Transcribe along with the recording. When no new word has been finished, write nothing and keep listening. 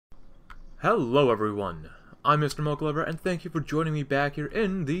Hello everyone, I'm Mr. Milk Lover, and thank you for joining me back here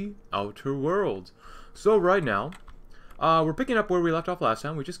in the Outer Worlds. So right now, we're picking up where we left off last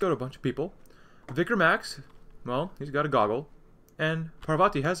time. We just got a bunch of people. Vicar Max, well, he's got a goggle, and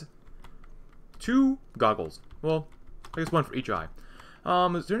Parvati has 2 goggles. Well, I guess 1 for each eye.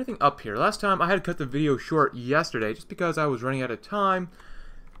 Is there anything up here? Last time I had to cut the video short yesterday just because I was running out of time,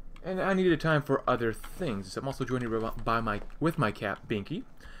 and I needed time for other things. I'm also joined here with my cat, Binky.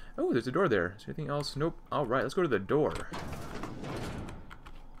 Oh, there's a door there. Is there anything else? Nope. Alright, let's go to the door.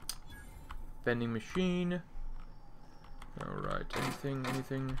 Vending machine. Alright,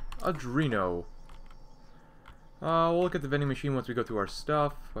 anything? Adreno. We'll look at the vending machine once we go through our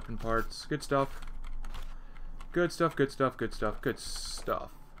stuff. Weapon parts. Good stuff. Good stuff.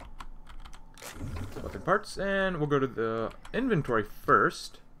 Weapon parts, and we'll go to the inventory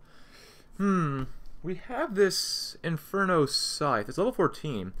first. We have this Inferno Scythe. It's level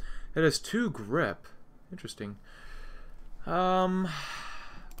 14. It has 2 grip. Interesting. Parvati,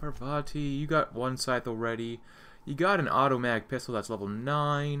 you got 1 scythe already. You got an auto-mag pistol that's level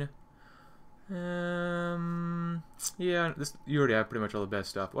 9. Yeah, you already have pretty much all the best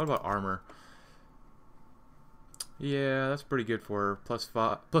stuff. What about armor? Yeah, that's pretty good for plus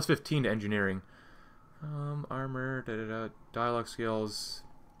 15 to engineering. Armor, dialogue skills.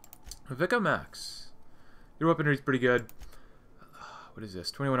 Vicar Max. Your weaponry is pretty good. What is this?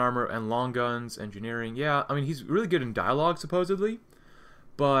 21 armor and long guns, engineering. Yeah, I mean, he's really good in dialogue, supposedly.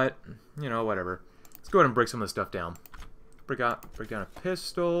 But, you know, whatever. Let's go ahead and break some of this stuff down. Break down a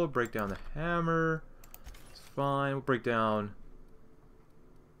pistol, break down the hammer. It's fine. We'll break down...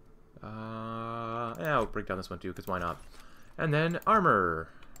 yeah, we'll break down this one too, because why not? And then armor.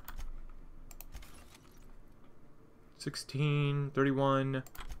 16, 31.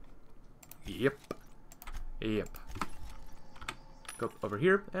 Yep. Go over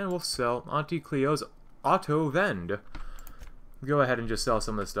here, and we'll sell Auntie Cleo's Auto Vend. Go ahead and just sell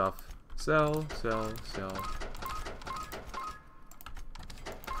some of this stuff. Sell.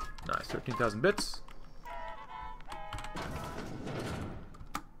 Nice, 13,000 bits.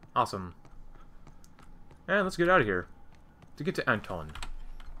 Awesome. And let's get out of here. To get to Anton.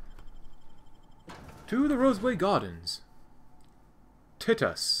 To the Roseway Gardens.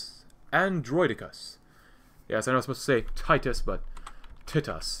 Titus. Androidicus. Yes, I know I'm supposed to say Titus, but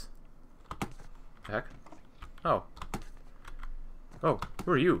Titus. Heck? Oh. Oh,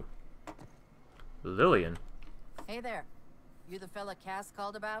 who are you? Lillian. Hey there. You the fella Cass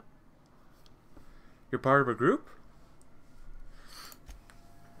called about? You're part of a group?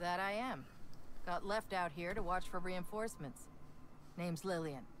 That I am. Got left out here to watch for reinforcements. Name's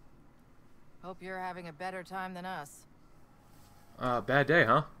Lillian. Hope you're having a better time than us. Bad day,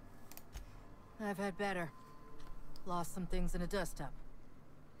 huh? I've had better. Lost some things in a dust-up.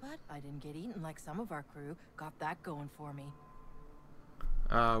 But I didn't get eaten like some of our crew. Got that going for me.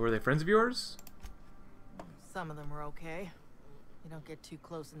 Were they friends of yours? Some of them were okay. You don't get too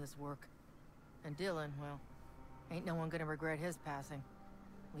close in this work. And Dylan, well, ain't no one gonna regret his passing.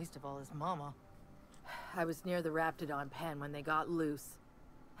 Least of all his mama. I was near the Raptidon pen when they got loose.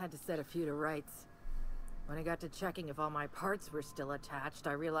 Had to set a few to rights. When I got to checking if all my parts were still attached,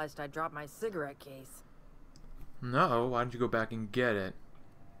 I realized I dropped my cigarette case. No, why didn't you go back and get it?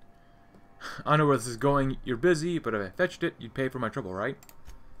 I know where this is going. You're busy, but if I fetched it, you'd pay for my trouble, right?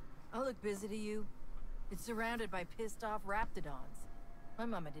 I'll look busy to you. It's surrounded by pissed-off Raptidons. My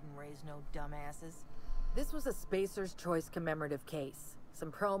mama didn't raise no dumbasses. This was a Spacer's Choice commemorative case.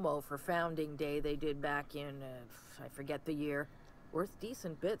 Some promo for Founding Day they did back in, I forget the year. Worth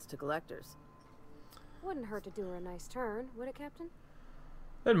decent bits to collectors. Wouldn't hurt to do her a nice turn, would it, Captain?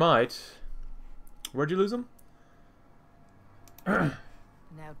 It might. Where'd you lose them? An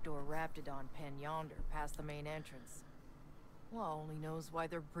outdoor Raptidon pen yonder, past the main entrance. Law only knows why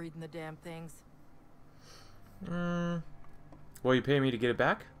they're breeding the damn things. Well, you pay me to get it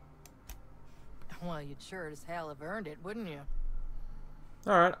back? Well, you'd sure as hell have earned it, wouldn't you?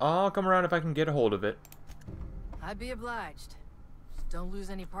 Alright, I'll come around if I can get a hold of it. I'd be obliged. Just don't lose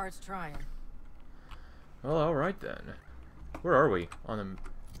any parts trying. Well, alright then. Where are we? On the...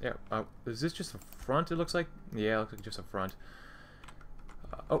 Yeah, is this just a front, it looks like? Yeah, it looks like just a front.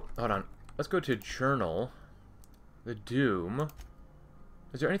 Oh, hold on. Let's go to Journal. The Doom.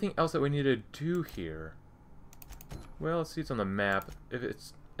 Is there anything else that we need to do here? Well, let's see, it's on the map. If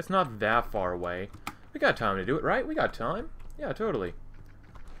it's not that far away. We got time to do it, right? We got time. Yeah, totally.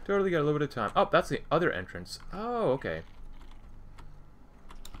 Totally got a little bit of time. Oh, that's the other entrance. Oh, okay.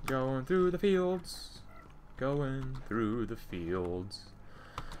 Going through the fields. Going through the fields.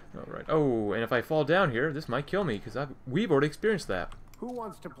 Alright. Oh, and if I fall down here, this might kill me, because we've already experienced that. Who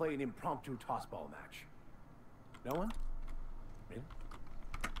wants to play an impromptu tossball match? No one? Really?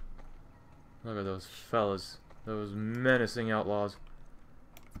 Look at those fellas. Those menacing outlaws.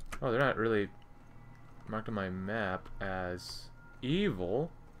 Oh, they're not really marked on my map as evil.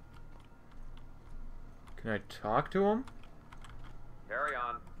 Can I talk to them? Carry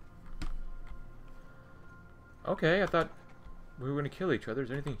on. Okay, I thought we were going to kill each other. Is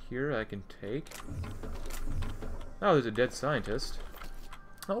there anything here I can take? Oh, there's a dead scientist.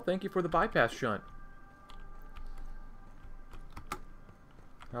 Oh, thank you for the bypass shunt.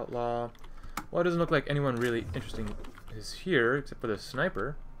 Outlaw. Well, it doesn't look like anyone really interesting is here, except for the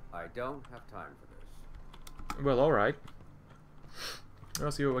sniper. I don't have time for this. Well, alright.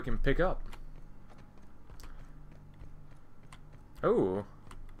 I'll see what we can pick up. Oh.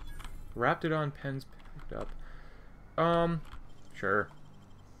 Raptidon pens picked up. Sure.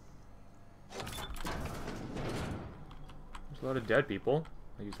 There's a lot of dead people.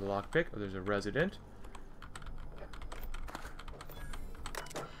 I use the lockpick. Oh, there's a resident.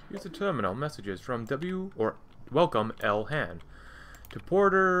 Use the terminal. Messages from Welcome L. Han. To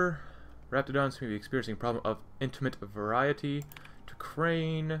Porter. Raptidons may be experiencing problem of intimate variety. To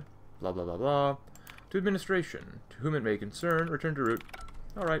Crane. Blah, blah, blah, blah. To Administration. To whom it may concern. Return to route.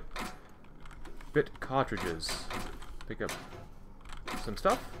 Alright. Bit cartridges. Pick up some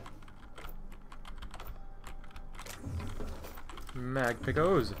stuff. Mag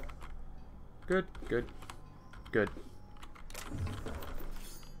pickos. Good, good, good.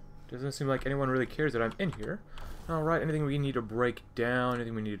 Doesn't seem like anyone really cares that I'm in here. Alright, anything we need to break down,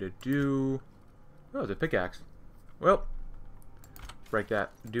 anything we need to do. Oh, it's a pickaxe. Well, break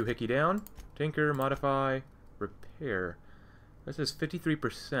that doohickey down. Tinker, modify, repair. This is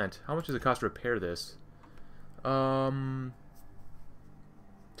 53%. How much does it cost to repair this? 10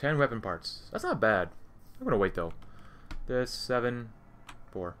 weapon parts. That's not bad. I'm gonna wait though. This 7,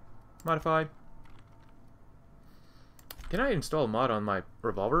 4. Modify. Can I install a mod on my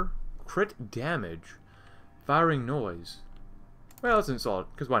revolver? Crit damage. Firing noise. Well, let's install it,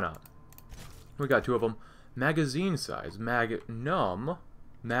 because why not? We got 2 of them. Magazine size. Magnum.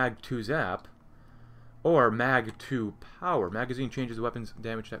 Mag 2 zap. Or Mag 2 power. Magazine changes weapons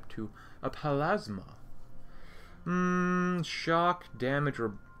damage type to a plasma. Shock, damage,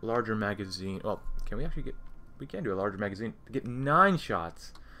 or larger magazine. Well, can we actually get... We can do a larger magazine. Get 9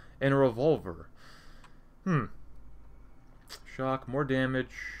 shots in a revolver. Shock, more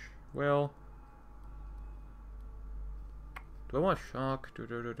damage. Well... Do I want shock?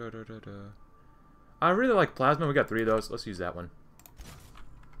 I really like plasma. We got 3 of those. Let's use that one.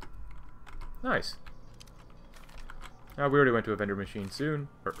 Nice. We already went to a vendor machine soon.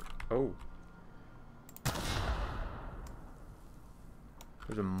 Oh.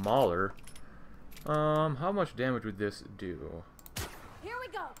 There's a mauler. How much damage would this do? Here we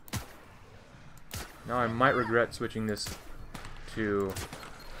go. Now I might regret switching this to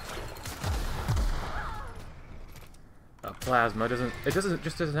plasma. It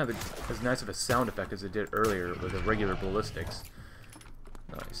just doesn't have as nice of a sound effect as it did earlier with the regular ballistics.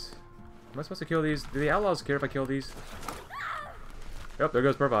 Nice. Am I supposed to kill these? Do the outlaws care if I kill these? Yep, there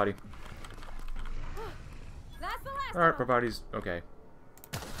goes Parvati. That's the last Alright, one. Parvati's okay.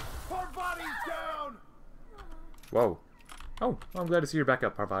 Parvati's down! Whoa. Oh, I'm glad to see you're back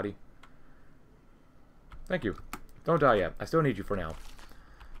up, Parvati. Thank you. Don't die yet. I still need you for now.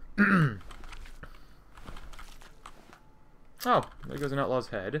 Oh, there goes an outlaw's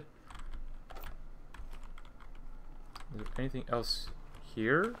head. Is there anything else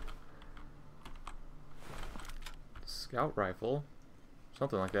here? Scout rifle.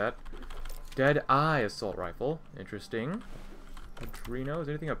 Something like that. Dead Eye assault rifle. Interesting. Adreno. Is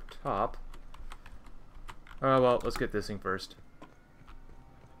there anything up top? Well, let's get this thing first.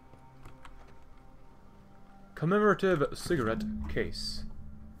 Commemorative cigarette case.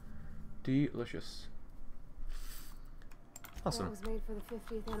 Delicious. Awesome. That was made for the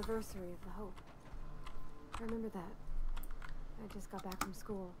 50th anniversary of the Hope. I remember that. I just got back from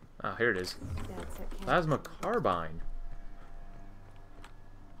school. Ah, here it is. Dad set candles Plasma on the carbine.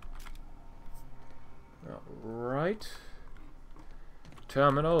 Alright.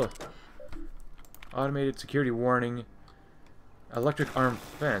 Terminal. Automated security warning. Electric arm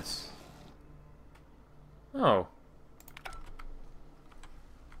fence. Oh.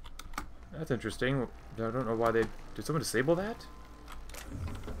 That's interesting. I don't know why they... Did someone disable that?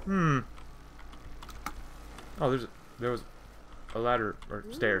 Oh, there was a ladder, or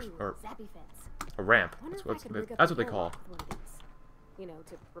Ooh, stairs, or zappy fence. a ramp. Wonder That's if I what, could rig up that's a what they kill call. lock with one of these. You know,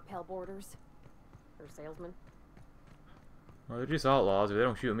 to repel boarders. Or salesmen. Well, they're just outlaws. If they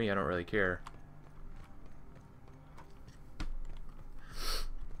don't shoot me, I don't really care.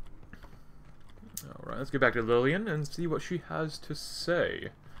 Let's get back to Lillian and see what she has to say.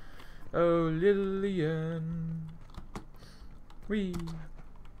 Oh, Lillian. Whee.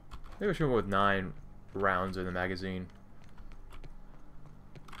 Maybe I should go with 9 rounds in the magazine.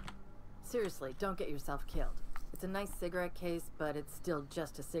 Seriously, don't get yourself killed. It's a nice cigarette case, but it's still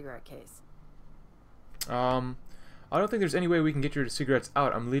just a cigarette case. I don't think there's any way we can get your cigarettes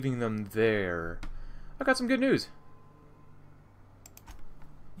out. I'm leaving them there. I got some good news.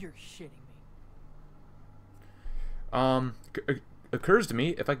 You're shitting me. Occurs to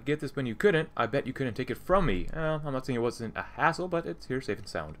me, if I could get this when you couldn't, I bet you couldn't take it from me. I'm not saying it wasn't a hassle, but it's here safe and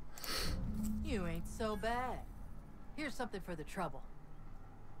sound. You ain't so bad. Here's something for the trouble.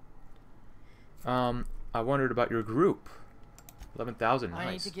 I wondered about your group. 11,000, nice.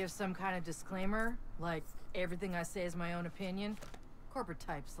 I need to give some kind of disclaimer, like everything I say is my own opinion. Corporate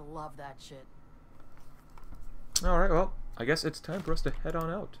types love that shit. Alright, well, I guess it's time for us to head on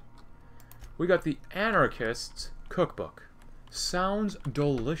out. We got the Anarchist's Cookbook. Sounds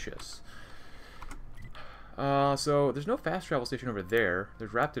delicious. So there's no fast travel station over there.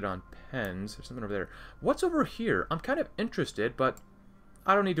 There's Raptidon pens. There's something over there. What's over here? I'm kind of interested, but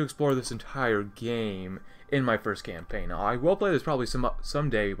I don't need to explore this entire game in my first campaign. Now, I will play this probably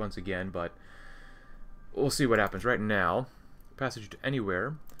someday once again, but we'll see what happens. Right now, passage to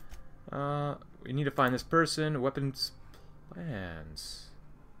anywhere. We need to find this person. Weapons plans.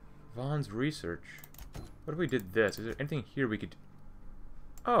 Vaughn's research. What if we did this? Is there anything here we could...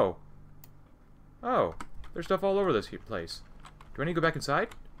 Oh. Oh. There's stuff all over this place. Do I need to go back inside?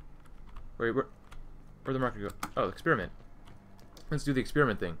 Wait, where'd the marker go? Oh, experiment. Let's do the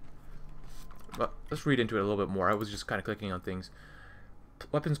experiment thing. But let's read into it a little bit more. I was just kind of clicking on things.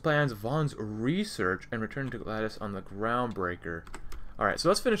 Weapons plans, Vaughn's research, and return to Gladys on the Groundbreaker. Alright, so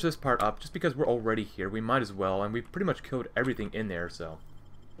let's finish this part up. Just because we're already here, we might as well. And we pretty much killed everything in there, so...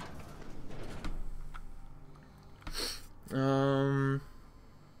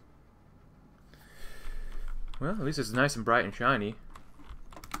 Well, at least it's nice and bright and shiny.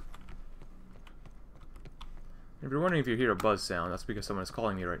 If you're wondering if you hear a buzz sound, that's because someone is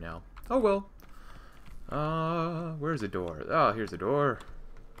calling me right now. Oh well. Where's the door? Oh, here's the door.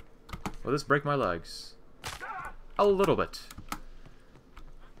 Will this break my legs? A little bit.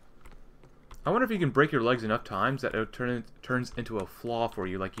 I wonder if you can break your legs enough times that it turns into a flaw for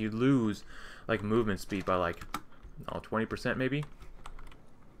you. Like you lose like movement speed by like 20% maybe.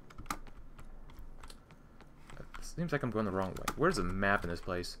 Seems like I'm going the wrong way. Where's the map in this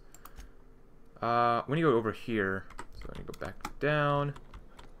place? When you go over here, so I need to go back down.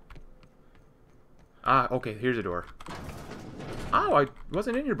 Ah, okay, here's a door. Oh, I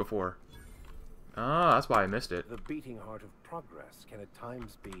wasn't in here before. Ah, that's why I missed it. The beating heart of progress can at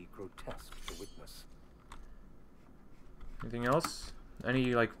times be grotesque to witness. Anything else?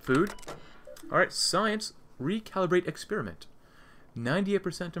 Any, like, food? Alright, science. Recalibrate experiment.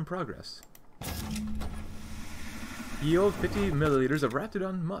 98% in progress. Yield 50 milliliters of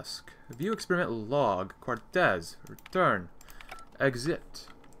Raptidon musk. View experiment log. Cortez. Return. Exit.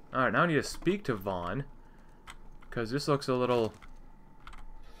 Alright, now I need to speak to Vaughn. Because this looks a little...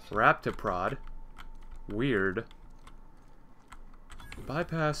 Raptiprod. Weird.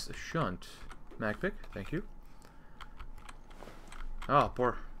 Bypass shunt. Magpick, thank you. Oh,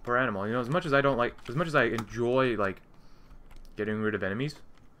 poor animal. You know, as much as I enjoy, like, getting rid of enemies,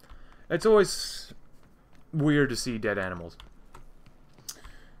 it's always weird to see dead animals.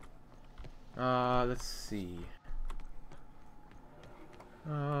 Let's see.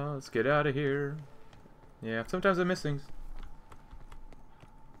 Let's get out of here. Yeah, sometimes I miss things.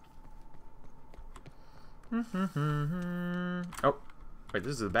 Oh, wait,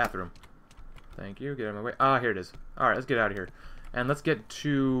 this is the bathroom. Thank you, get out of my way. Ah, here it is. Alright, let's get out of here. And let's get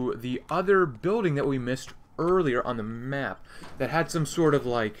to the other building that we missed earlier on the map that had some sort of,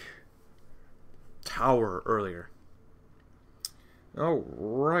 like, tower earlier.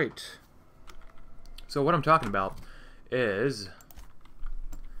 Alright. So what I'm talking about is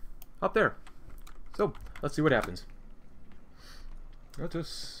up there. So, let's see what happens. Let us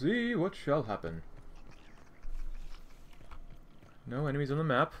see what shall happen. No enemies on the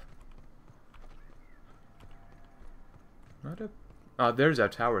map. Not a... there's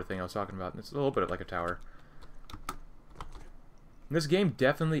that tower thing I was talking about. It's a little bit like a tower. This game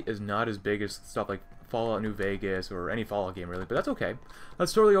definitely is not as big as stuff like Fallout New Vegas or any Fallout game, really, but that's okay.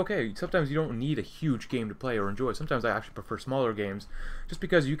 That's totally okay. Sometimes you don't need a huge game to play or enjoy. Sometimes I actually prefer smaller games just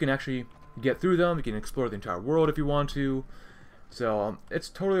because you can actually get through them. You can explore the entire world if you want to. So, it's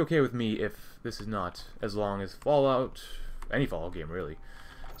totally okay with me if this is not as long as Fallout, any Fallout game, really.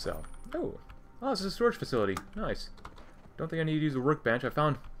 So, oh, this is a storage facility. Nice. Don't think I need to use a workbench. I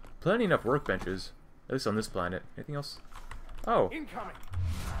found plenty enough workbenches At least on this planet. Anything else? Oh. Incoming.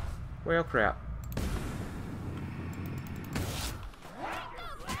 Well, crap.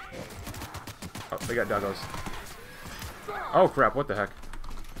 Oh, they got doggos. Oh, crap. What the heck?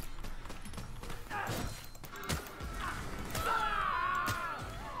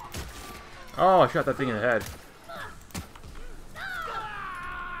 Oh, I shot that thing in the head.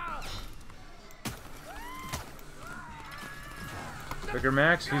 Vicar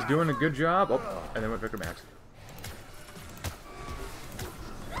Max, he's doing a good job. Oh, and then went Vicar Max.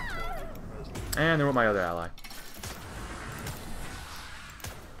 And then went my other ally.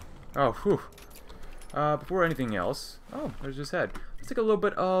 Oh, whew. Before anything else... Oh, there's his head. Let's take a little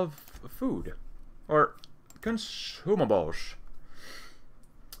bit of food. Or consumables.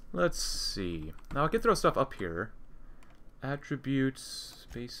 Let's see. Now, I can throw stuff up here. Attributes,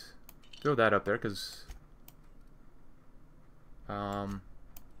 space. Throw that up there, because... Can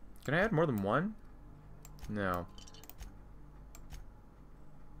I add more than one? No.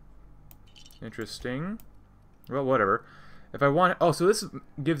 Interesting. Well, whatever. If I want... Oh, so this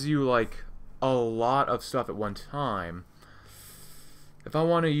gives you, like, a lot of stuff at one time. If I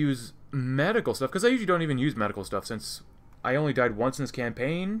want to use medical stuff, because I usually don't even use medical stuff since I only died once in this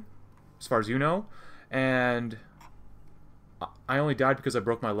campaign, as far as you know, and I only died because I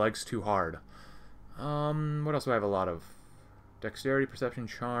broke my legs too hard. What else do I have a lot of? Dexterity, perception,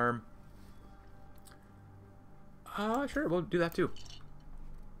 charm. Sure, we'll do that too.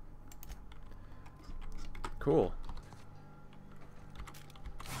 Cool.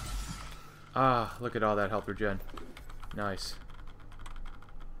 Ah, look at all that health regen. Nice.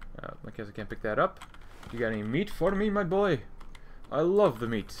 I guess I can't pick that up. You got any meat for me, my boy? I love the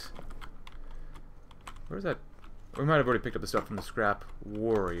meat. Where's that? We might have already picked up the stuff from the scrap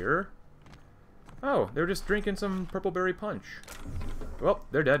warrior. Oh, they were just drinking some purple berry punch. Well,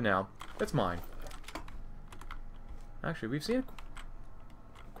 they're dead now. That's mine. Actually, we've seen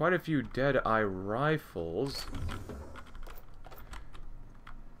quite a few Deadeye rifles.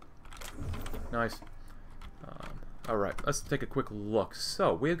 Nice. Alright, let's take a quick look.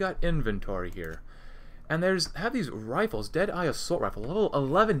 So, we've got inventory here. And have these rifles. Deadeye Assault Rifle, level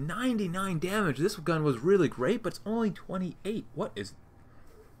 11, 99 damage. This gun was really great, but it's only 28. What is...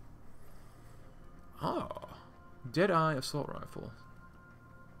 Oh. Deadeye Assault Rifle.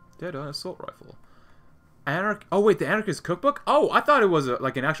 Deadeye Assault Rifle. Oh, wait, the Anarchist Cookbook? Oh, I thought it was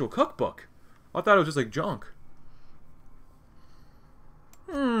like an actual cookbook. I thought it was just like junk.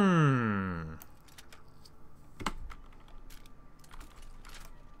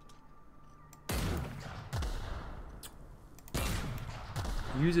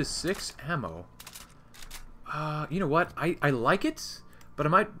 Uses 6 ammo. You know what? I like it, but I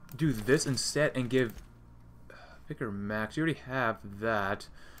might do this instead and give Vicar Max. You already have that.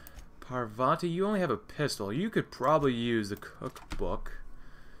 Parvati, you only have a pistol. You could probably use the cookbook.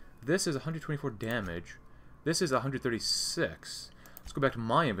 This is 124 damage. This is 136. Let's go back to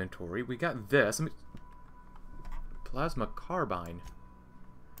my inventory. We got this. Plasma carbine.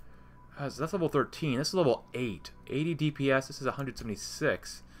 So that's level 13. This is level 8. 80 DPS. This is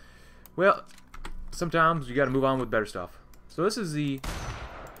 176. Well, sometimes you gotta move on with better stuff. So this is the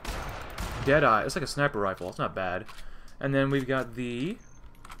Deadeye. It's like a sniper rifle. It's not bad. And then we've got the...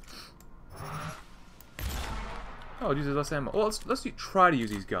 Oh, it uses less ammo. Well, let's try to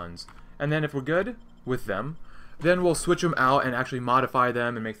use these guns. And then if we're good with them, then we'll switch them out and actually modify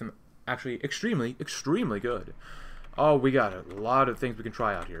them and make them actually extremely, extremely good. Oh, we got a lot of things we can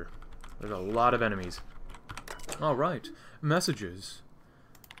try out here. There's a lot of enemies. Alright. Messages.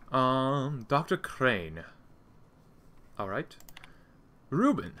 Dr. Crane. Alright.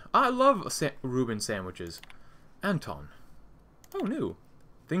 Reuben. I love Reuben sandwiches. Anton. Oh, new.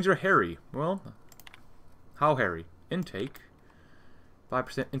 Things are hairy. Well, how hairy? Intake.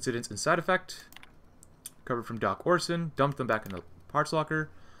 5% incidents and side effect. Covered from Doc Orson. Dumped them back in the parts locker.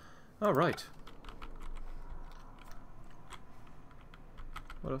 Alright.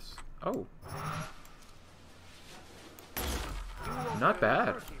 What else? Oh. Not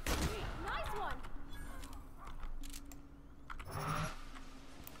bad.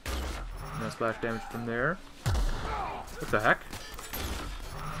 No splash damage from there. What the heck?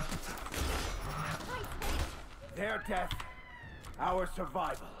 Their death, our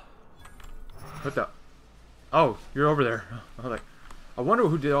survival. What the? Oh, you're over there. I was like, I wonder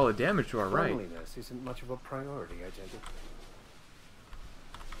who did all the damage to our right. Cleanliness isn't much of a priority, I take it.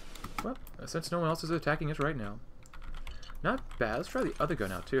 Well, since no one else is attacking us right now. Not bad. Let's try the other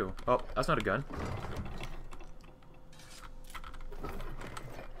gun out, too. Oh, that's not a gun.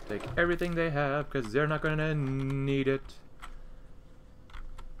 Take everything they have, because they're not going to need it.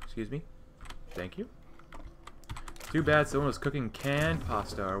 Excuse me. Thank you. Too bad someone was cooking canned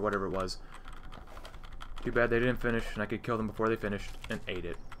pasta or whatever it was. Too bad they didn't finish and I could kill them before they finished and ate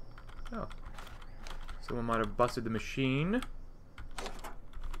it. Oh. Someone might have busted the machine.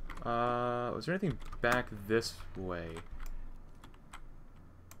 Was there anything back this way?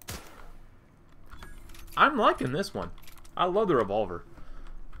 I'm liking this one. I love the revolver.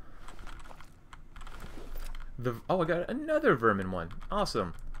 Oh, I got another vermin one.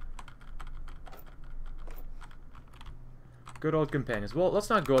 Awesome. Good old companions. Well,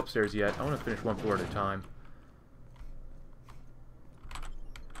 let's not go upstairs yet. I want to finish one floor at a time.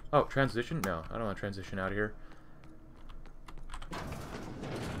 Oh, transition? No, I don't want to transition out of here.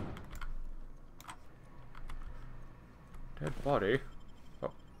 Dead body. Oh.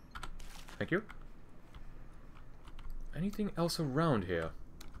 Thank you. Anything else around here?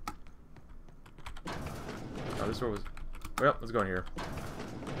 Oh, this door was... Well, let's go in here.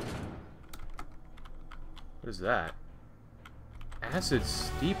 What is that? Acid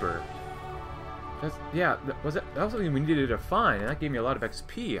steeper. That's, yeah, that was something we needed to find, and that gave me a lot of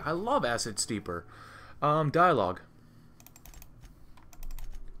XP. I love acid steeper. Dialogue.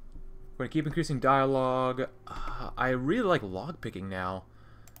 We're gonna keep increasing dialogue. I really like lockpicking now.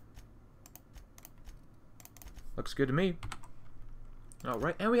 Looks good to me.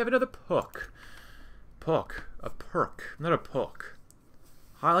 Alright, and we have another perk. A perk, not a pook.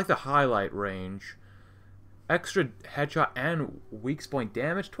 I like the highlight range. Extra headshot and weak point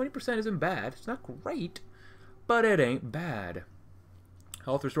damage. 20% isn't bad. It's not great, but it ain't bad.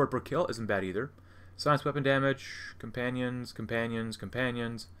 Health restored per kill isn't bad either. Science weapon damage. Companions.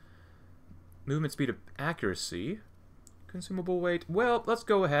 Movement speed of accuracy. Consumable weight. Well, let's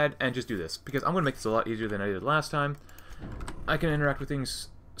go ahead and just do this, because I'm going to make this a lot easier than I did last time. I can interact with things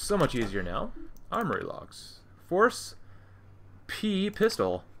so much easier now. Armory logs. Force. P.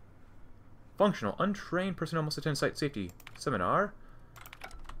 Pistol. Functional. Untrained personnel must attend site safety seminar.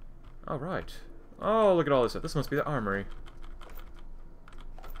 Alright. Oh, look at all this stuff. This must be the armory.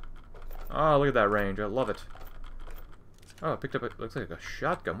 Oh, look at that range. I love it. Oh, I picked up looks like a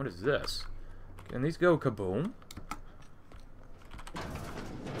shotgun. What is this? Can these go kaboom?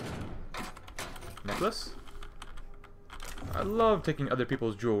 Necklace? I love taking other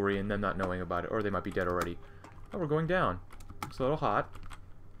people's jewelry and them not knowing about it, or they might be dead already. Oh, we're going down. It's a little hot.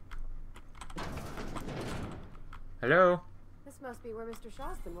 Hello? This must be where Mr.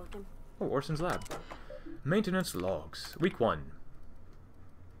 Shaw's been working. Oh, Orson's lab. Maintenance logs. Week 1.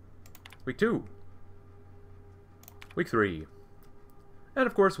 Week 2. Week 3. And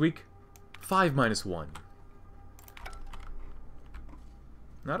of course, week 5-1.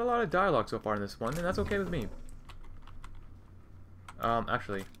 Not a lot of dialogue so far in this one, and that's okay with me.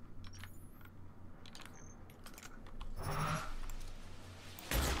 Actually.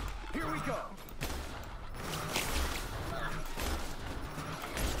 Here we go.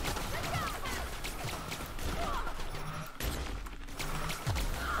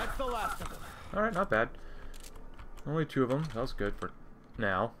 That's the last of them. Alright, not bad. Only 2 of them. That was good for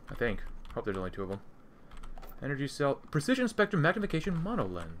now, I think. Hope there's only 2 of them. Energy cell. Precision spectrum magnification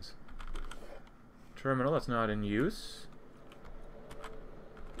monolens. Terminal, that's not in use.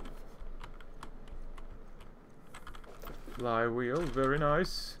 Flywheel, very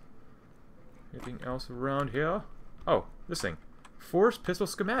nice. Anything else around here? Oh, this thing. Force pistol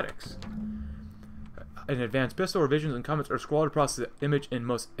schematics. An advanced pistol, revisions and comments are scrawled across the image in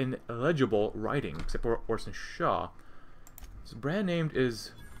most illegible writing, except for Orson Shaw. This brand named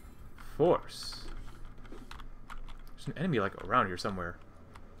is Force. There's an enemy like around here somewhere.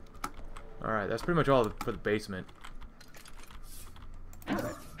 Alright, that's pretty much all for the basement. Maybe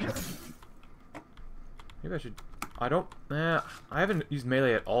I should... I don't... I haven't used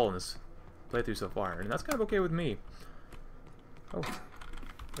melee at all in this playthrough so far, and that's kind of okay with me. Oh.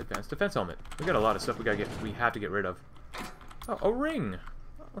 Advanced defense helmet. We got a lot of stuff we have to get rid of. Oh, a ring!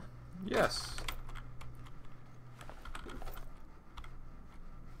 Oh, yes.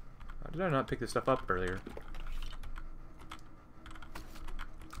 How did I not pick this stuff up earlier?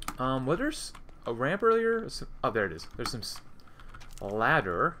 Was there a ramp earlier? Oh, there it is. There's some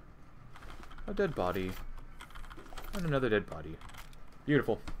ladder. A dead body. And another dead body.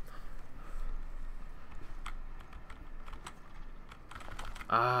 Beautiful.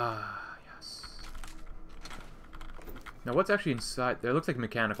 Ah, yes. Now, what's actually inside there? Looks like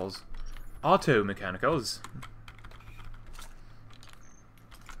mechanicals. Auto mechanicals.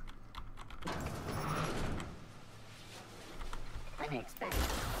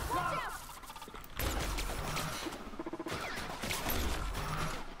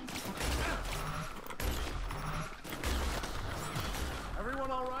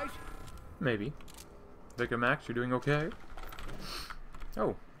 Maybe. Vicar Max, you're doing okay?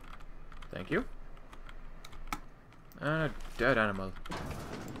 Oh. Thank you. And a dead animal.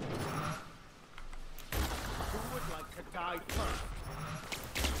 Who would like to die first?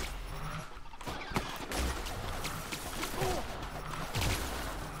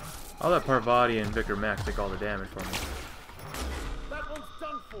 I'll let Parvati and Vicar Max take all the damage for me. That one's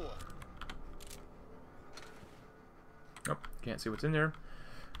done for. Oh, can't see what's in there.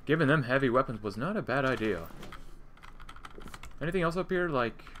 Giving them heavy weapons was not a bad idea. Anything else up here?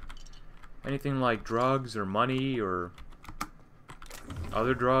 Like, anything like drugs or money or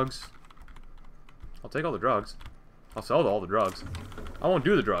other drugs? I'll take all the drugs. I'll sell all the drugs. I won't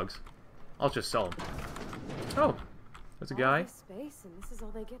do the drugs. I'll just sell them. Oh, there's a guy. All this space, and this is all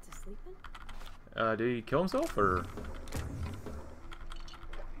they get to sleep in? Did he kill himself, or...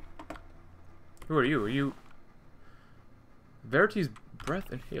 Who are you? Are you... Verity's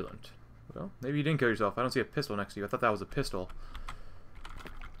breath inhalant. Well, maybe you didn't kill yourself. I don't see a pistol next to you. I thought that was a pistol.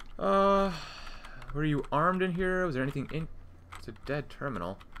 Were you armed in here? Was there anything in... It's a dead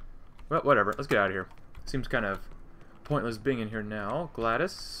terminal. Well, whatever. Let's get out of here. Seems kind of pointless being in here now.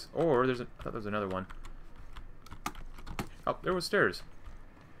 Gladys. Or there's a... I thought there was another one. Oh, there was stairs.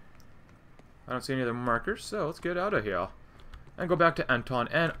 I don't see any other markers, so let's get out of here. And go back to Anton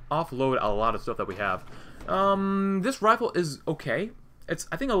and offload a lot of stuff that we have. This rifle is okay. It's,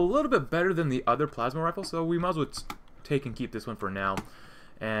 I think, a little bit better than the other plasma rifle, so we might as well take and keep this one for now.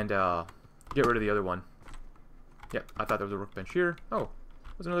 And, get rid of the other one. Yep, I thought there was a workbench here. Oh,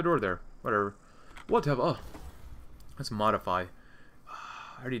 there's another door there. Whatever. Whatever. Oh, let's modify.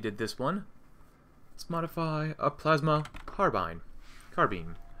 I already did this one. Let's modify a plasma carbine.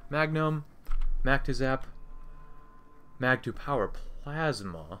 Carbine. Magnum. Mag to zap. Mag to power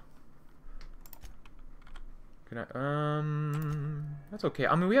plasma. Can I, that's okay.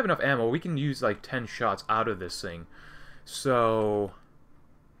 I mean, we have enough ammo. We can use like 10 shots out of this thing. So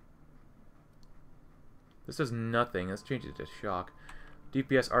this does nothing. Let's change it to shock.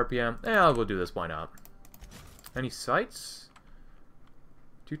 DPS, RPM. Yeah, we'll do this. Why not? Any sights?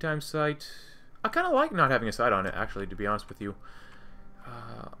 2x sight. I kind of like not having a sight on it, actually, to be honest with you.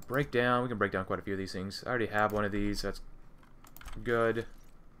 Breakdown. We can break down quite a few of these things. I already have one of these. That's good.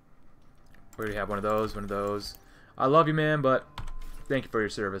 We already have one of those. One of those. I love you, man, but thank you for your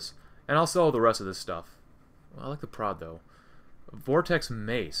service. And I'll sell the rest of this stuff. Well, I like the prod, though. Vortex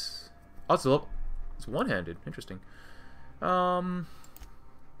Mace. Oh, it's one-handed. Interesting. What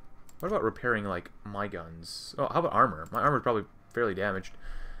about repairing, like, my guns? Oh, how about armor? My armor's probably fairly damaged.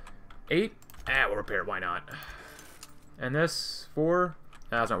 8? Ah, we'll repair it. Why not? And this, 4?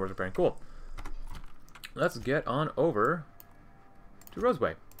 Ah, that's not worth repairing. Cool. Let's get on over to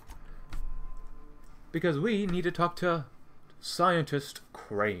Roseway. Because we need to talk to Scientist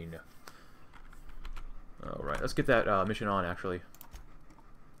Crane. Alright, let's get that mission on, actually.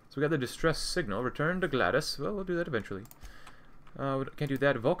 So we got the distress signal. Return to Gladys. Well, we'll do that eventually. We can't do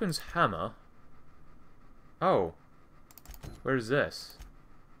that. Vulcan's hammer. Oh. Where's this?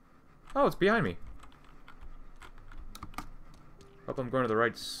 Oh, it's behind me. Hope I'm going to the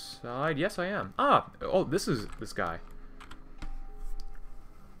right side. Yes, I am. Ah! Oh, this is this guy.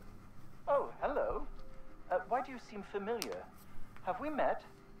 Oh, hello. Why do you seem familiar? Have we met?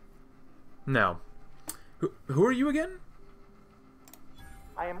 No. Who are you again?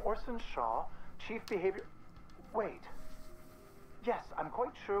 I am Orson Shaw, Chief Behavior... Wait. Yes, I'm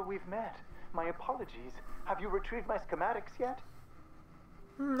quite sure we've met. My apologies. Have you retrieved my schematics yet?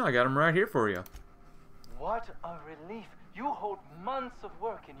 I got them right here for you. What a relief. You hold months of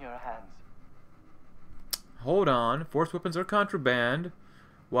work in your hands. Hold on. Force weapons are contraband.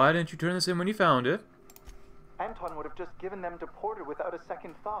 Why didn't you turn this in when you found it? Anton would have just given them to Porter without a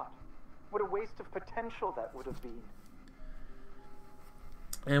second thought. What a waste of potential that would have been.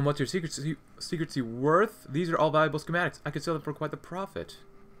 And what's your secrecy worth? These are all valuable schematics. I could sell them for quite the profit.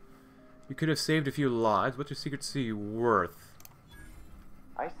 You could have saved a few lives. What's your secrecy worth?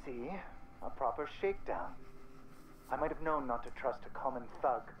 I see. A proper shakedown. I might have known not to trust a common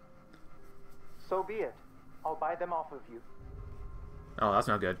thug. So be it. I'll buy them off of you. Oh, that's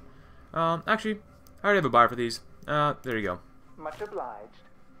not good. Actually, I already have a buyer for these. There you go. Much obliged.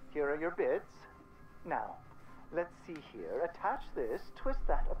 Here are your bids. Now, let's see here. Attach this, twist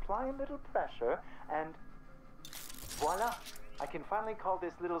that, apply a little pressure, and voila! I can finally call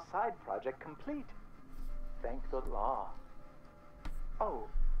this little side project complete. Thank the law. Oh.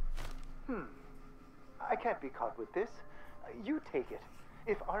 I can't be caught with this. You take it.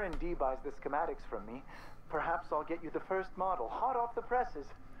 If R&D buys the schematics from me, perhaps I'll get you the first model, hot off the presses.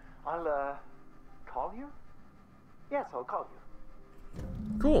 I'll, call you? Yes, I'll call you.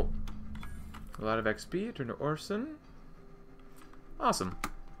 Cool. A lot of XP. Turn to Orson. Awesome.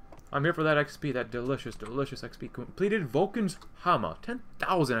 I'm here for that XP, that delicious, delicious XP. Completed Vulcan's Hammer.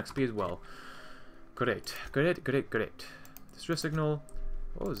 10,000 XP as well. Great. Great, great, great. Distress signal.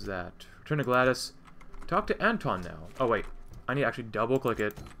 What was that? Return to Gladys. Talk to Anton now. Oh, wait. I need to actually double-click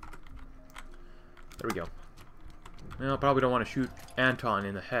it. There we go. Well, probably don't want to shoot Anton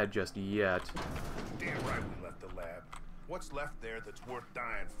in the head just yet. Damn right we left the lab. What's left there that's worth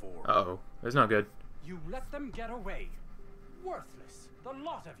dying for? Uh-oh. That's not good. You let them get away. Worthless. The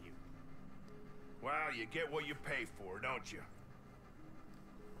lot of you. Well, you get what you pay for, don't you?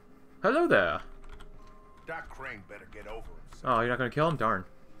 Hello there. Doc Crane better get over himself. Oh, you're not going to kill him? Darn.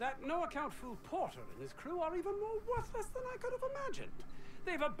 That no-account fool Porter and his crew are even more worthless than I could have imagined.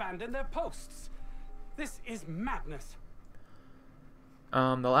 They've abandoned their posts. This is madness. The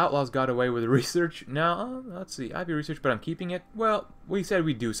outlaws got away with research. Now, let's see. I have your research, but I'm keeping it. Well, we said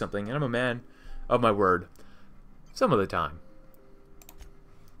we'd do something, and I'm a man of my word. Some of the time.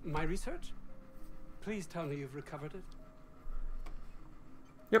 My research? Please tell me you've recovered it.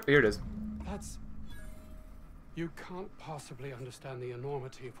 Yep, here it is. That's... You can't possibly understand the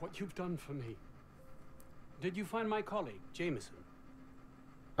enormity of what you've done for me. Did you find my colleague, Jameson?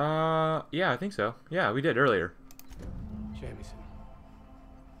 Yeah, I think so. Yeah, we did earlier. Jameson.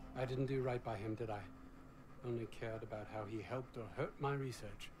 I didn't do right by him, did I? Only cared about how he helped or hurt my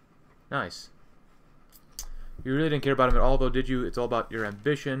research. Nice. You really didn't care about him at all, though, did you? It's all about your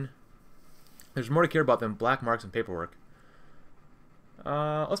ambition. There's more to care about than black marks and paperwork.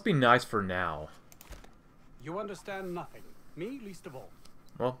 Let's be nice for now. You understand nothing. Me, least of all.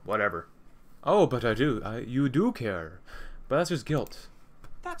 Well, whatever. Oh, but I do. You do care. But that's just guilt.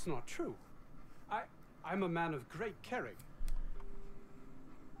 That's not true. I'm a man of great caring.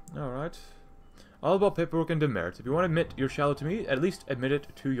 Alright. All about paperwork and demerits. If you want to admit you're shallow to me, at least admit it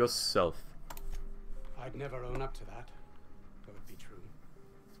to yourself. I'd never own up to that. Though it be true.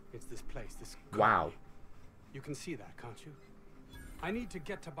 It's this place, this Wow. colony. You can see that, can't you? I need to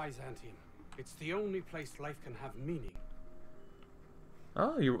get to Byzantium. It's the only place life can have meaning.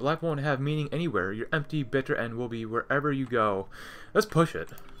 Oh, your life won't have meaning anywhere. You're empty, bitter, and will be wherever you go. Let's push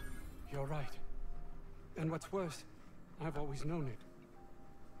it. You're right. And what's worse, I've always known it.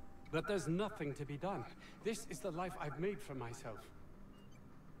 But there's nothing to be done. This is the life I've made for myself.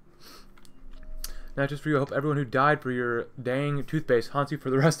 Not just for you, I hope everyone who died for your dang toothpaste haunts you for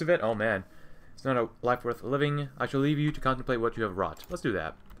the rest of it. Oh man. It's not a life worth living. I shall leave you to contemplate what you have wrought. Let's do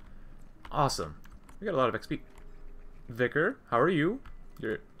that. Awesome. We got a lot of XP. Vicar, how are you?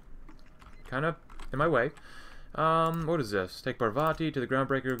 You're kind of in my way. What is this? Take Parvati to the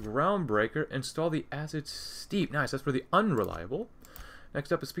Groundbreaker. Groundbreaker. Install the Acid Steep. Nice, that's for the unreliable.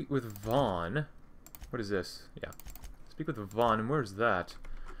 Next up is speak with Vaughn. What is this? Yeah. Speak with Vaughn, and where's that?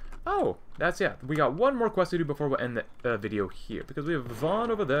 Oh, that's it. We got one more quest to do before we end the video here. Because we have Vaughn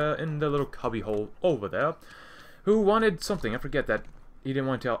over there in the little cubby hole over there. Who wanted something. I forget that he didn't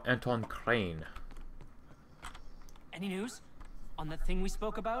want to tell Anton Crane. Any news? On that thing we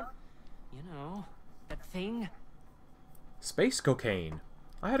spoke about? You know, that thing? Space cocaine.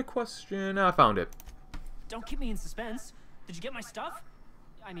 I had a question. I found it. Don't keep me in suspense. Did you get my stuff?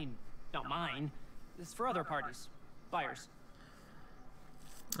 I mean, not mine. It's for other parties. Buyers.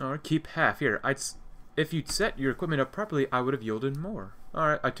 Alright, keep half. Here, if you'd set your equipment up properly, I would have yielded more.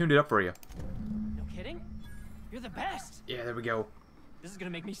 Alright, I tuned it up for you. No kidding? You're the best! Yeah, there we go. This is gonna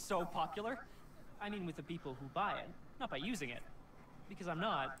make me so popular. I mean with the people who buy it, not by using it. Because I'm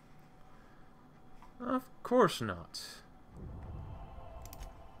not. Of course not.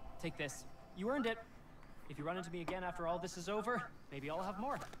 Take this. You earned it. If you run into me again after all this is over, maybe I'll have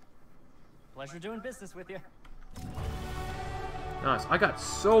more. Pleasure doing business with you. Nice. I got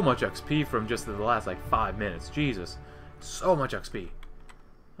so much XP from just the last, like, 5 minutes. Jesus. So much XP.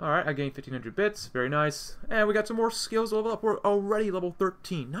 Alright, I gained 1,500 bits. Very nice. And we got some more skills to level up. We're already level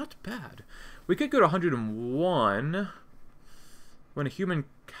 13. Not bad. We could go to 101. When a human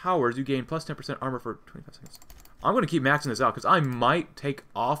cowers, you gain plus 10% armor for 25 seconds. I'm going to keep maxing this out, because I might take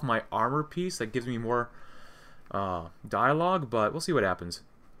off my armor piece. That gives me more dialogue, but we'll see what happens.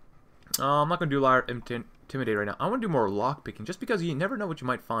 I'm not going to do a lot of Intimidate right now. I want to do more lockpicking, just because you never know what you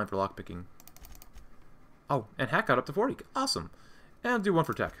might find for lockpicking. Oh, and hack got up to 40. Awesome. And I'll do one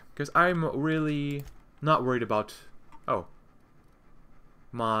for tech, because I'm really not worried about,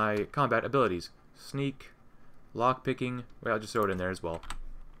 my combat abilities. Sneak, lockpicking. Well, I'll just throw it in there as well.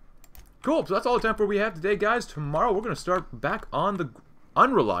 Cool, so that's all the time for we have today, guys. Tomorrow we're going to start back on the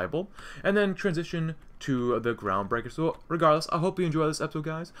unreliable, and then transition to the groundbreaker. So regardless, I hope you enjoyed this episode,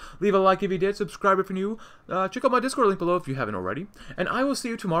 guys. Leave a like if you did, subscribe if you're new, check out my Discord link below if you haven't already, and I will see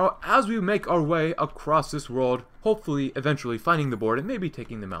you tomorrow as we make our way across this world, hopefully eventually finding the board and maybe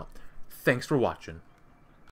taking them out. Thanks for watching.